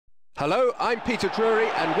Hello, I'm Peter Drury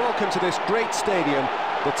and welcome to this great stadium.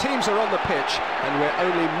 The teams are on the pitch and we're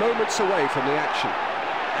only moments away from the action.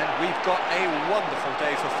 And we've got a wonderful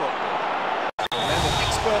day for football. And an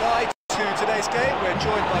expert eye to today's game, we're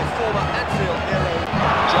joined by former Anfield hero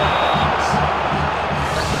John Barnes.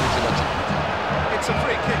 It's a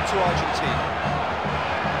free kick to Argentina.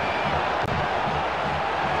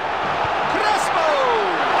 Crespo!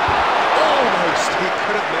 Almost, he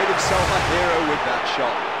could have made himself a hero with that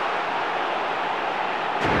shot.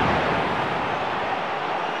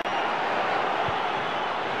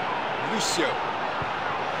 Lucio.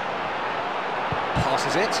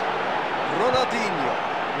 Passes it. Ronaldinho.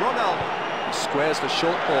 Ronaldo. He squares the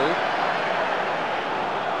short ball.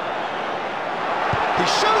 He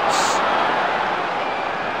shoots!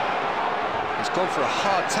 He's gone for a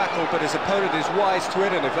hard tackle, but his opponent is wise to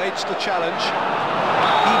it and evades the challenge.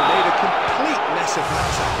 He made a complete mess of that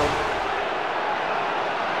tackle.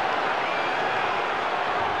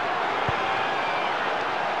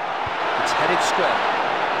 It's headed square.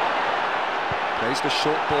 Plays the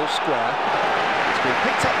short ball square. It's been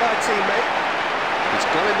picked up by a teammate. He's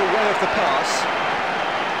gone in the way of the pass.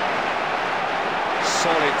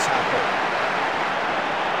 Solid tackle.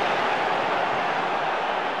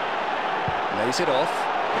 Lays it off.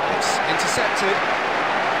 It's intercepted.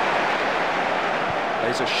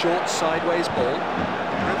 Plays a short sideways ball.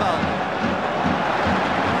 Rivaldo.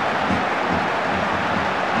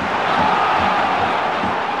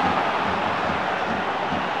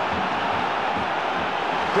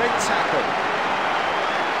 Great tackle.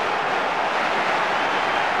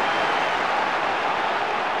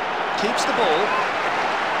 Keeps the ball.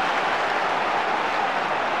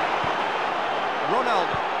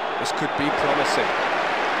 Ronaldo. This could be promising.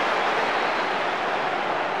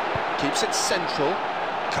 Keeps it central.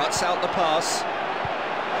 Cuts out the pass.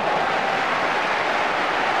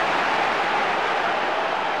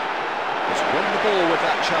 He's won the ball with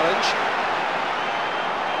that challenge.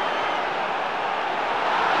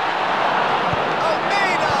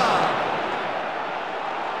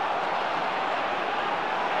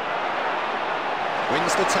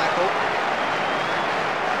 Wins the tackle.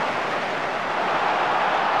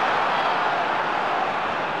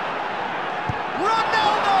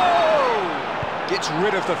 Ronaldo! Gets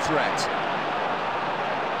rid of the threat.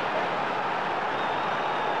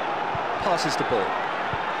 Passes the ball.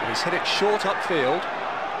 He's hit it short upfield.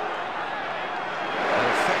 An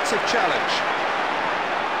effective challenge.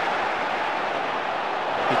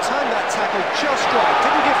 He timed that tackle just right.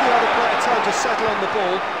 Didn't give the other player time to settle on the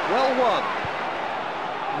ball. Well won.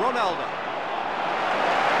 Ronaldo.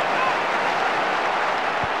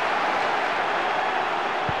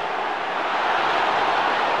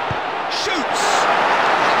 Shoots!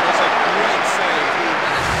 That was a great save. He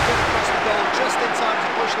managed to get across the goal just in time to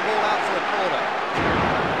push the ball out for a corner.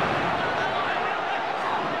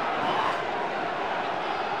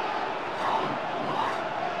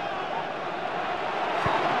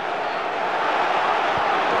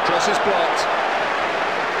 The cross is blocked.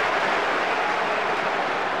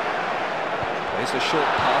 Plays the short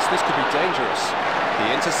pass, this could be dangerous.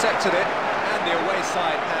 He intercepted it, And the away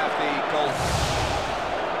side have the goal.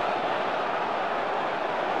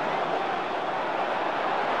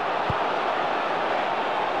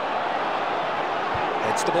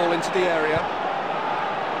 heads the ball into the area.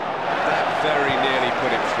 That very nearly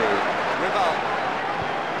put him through. Rivaldo.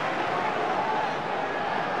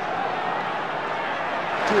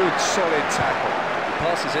 Good, solid tackle. He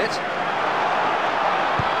passes it.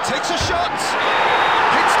 Takes a shot!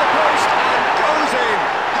 Hits the post and goes in!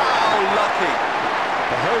 How lucky!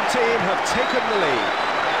 The home team have taken the lead.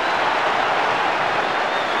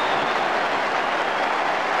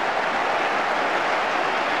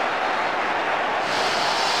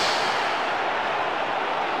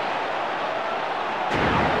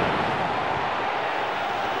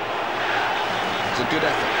 It's a good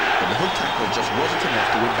effort, but the hook tackle just wasn't enough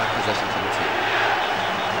to win back possession from the team.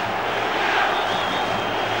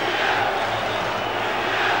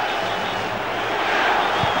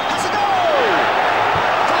 Has a goal!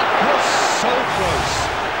 That was so close.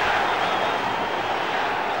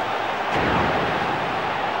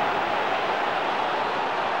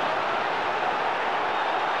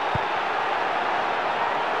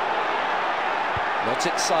 Knocks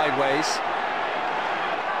it sideways.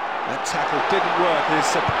 That tackle didn't work.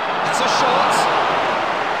 It's a shot.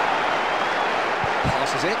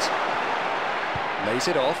 Passes it. Lays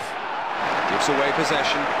it off. Gives away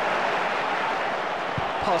possession.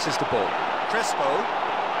 Passes the ball. Crespo.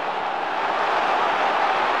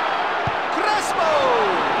 Crespo!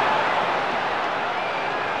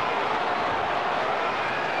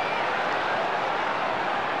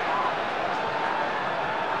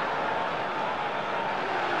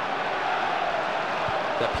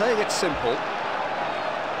 They're playing it simple.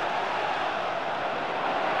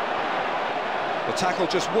 The tackle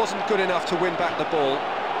just wasn't good enough to win back the ball.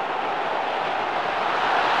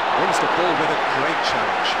 Wins the ball with a great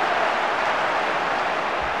challenge.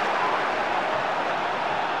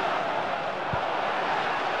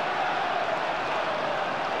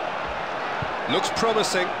 Looks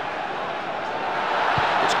promising.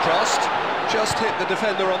 It's crossed, just hit the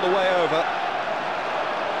defender on the way over.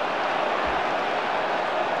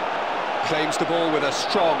 Claims the ball with a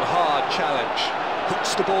strong, hard challenge.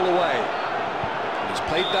 Hooks the ball away. And he's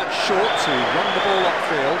played that short to run the ball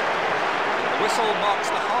upfield. The whistle marks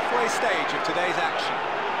the halfway stage of today's action.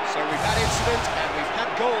 So we've had incident and we've had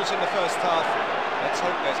goals in the first half. Let's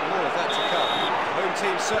hope there's more of that to come. The home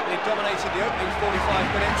team certainly dominated the opening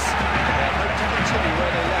 45 minutes, and they hope to continue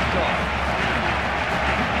where they left off.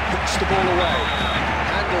 Hooks the ball away,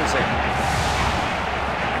 handles it.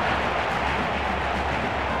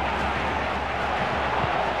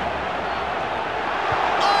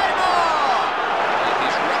 And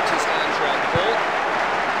he's wrapped his hands around the ball.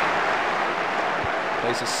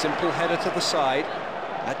 Plays a simple header to the side.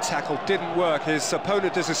 That tackle didn't work. His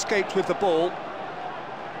opponent has escaped with the ball.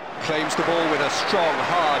 Claims the ball with a strong,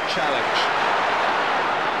 hard challenge.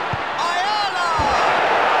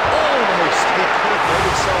 Almost! He could have made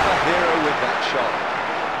himself a hero with that shot.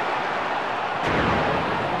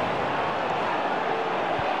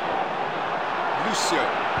 Lucio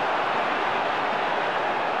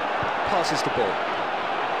passes the ball.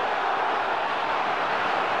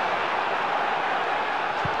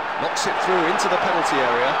 Knocks it through into the penalty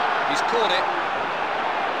area. He's caught it.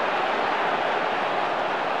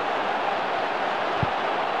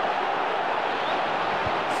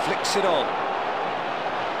 Flicks it on.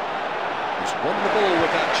 He's won the ball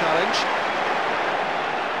with that challenge.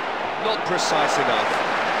 Not precise enough.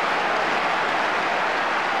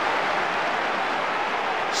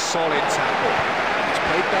 Solid tackle. He's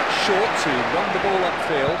played that short to run the ball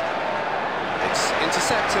upfield. It's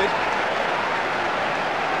intercepted.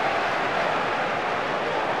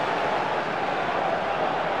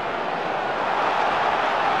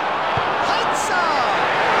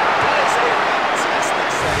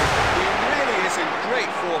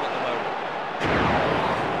 Form at the moment.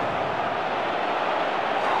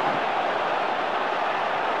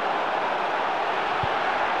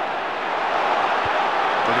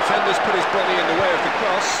 The defender's put his body in the way of the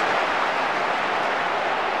cross.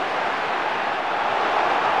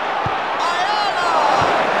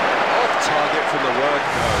 Off target from the word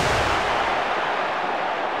go.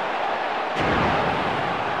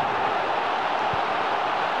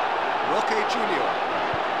 Roque Junior.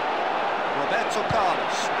 Roberto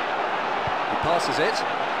Carlos. He passes it,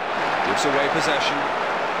 gives away possession,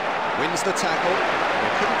 wins the tackle, and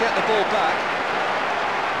he couldn't get the ball back.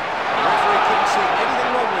 The referee couldn't see anything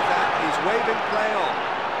wrong with that. He's waving play on.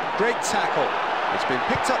 Great tackle. It's been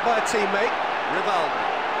picked up by a teammate. Rivaldo.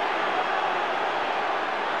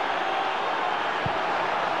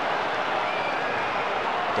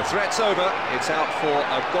 The threat's over. It's out for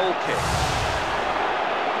a goal kick.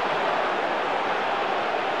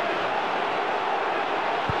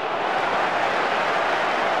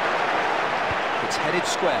 It's headed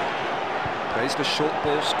square. Plays the short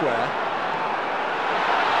ball square.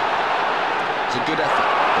 It's a good effort,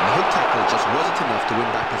 but the hook tackle just wasn't enough to win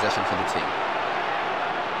back possession for the team.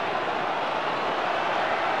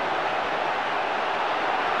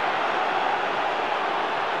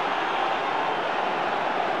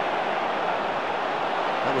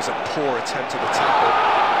 That was a poor attempt at the tackle.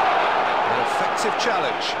 An effective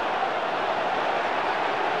challenge.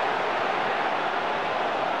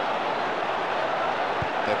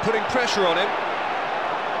 They're putting pressure on him.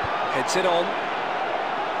 Heads it on.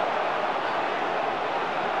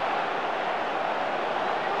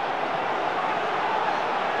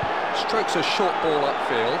 Strokes a short ball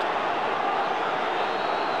upfield.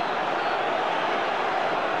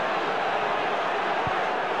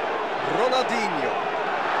 Ronaldinho.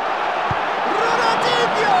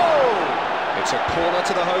 It's a corner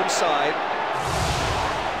to the home side.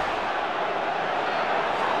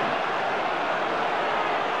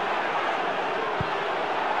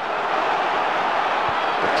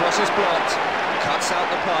 The cross is blocked. Cuts out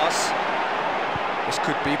the pass. This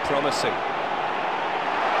could be promising.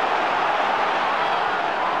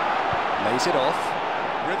 Lays it off.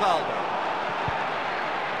 Rivaldo.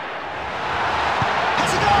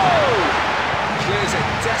 Has a goal! Clears it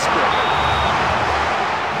desperately.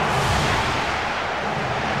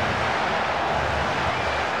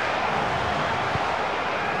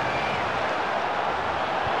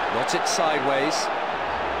 Knot it sideways.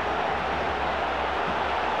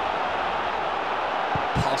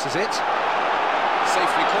 Crosses it.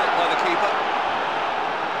 Safely caught by the keeper.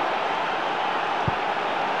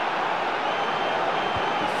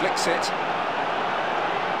 He flicks it.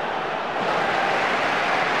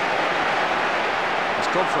 He's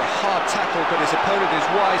gone for a hard tackle, but his opponent is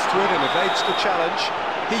wise to it and evades the challenge.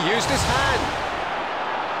 He used his hand.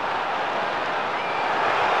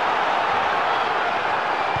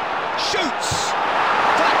 Shoots!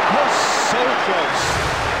 That was so close.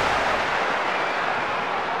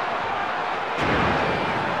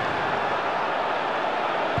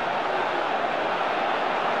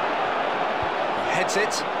 Heads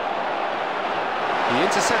it. He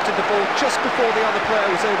intercepted the ball just before the other player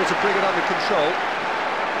was able to bring it under control.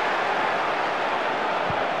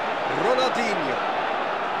 Ronaldinho.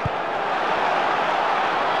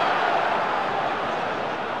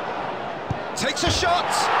 Takes a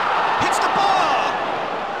shot! Hits the bar!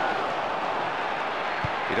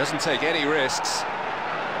 He doesn't take any risks.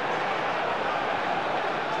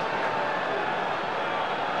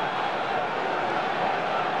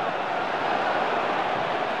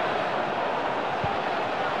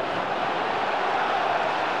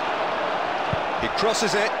 He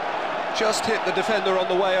crosses it, just hit the defender on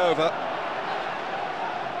the way over. That's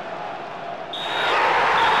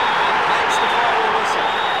the final whistle.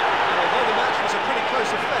 And although the match was a pretty close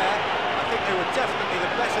affair, I think they were definitely the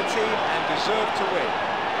better team and deserved to win.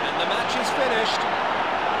 And the match is finished.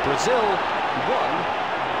 Brazil 1,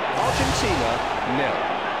 Argentina 0.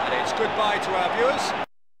 And it's goodbye to our viewers.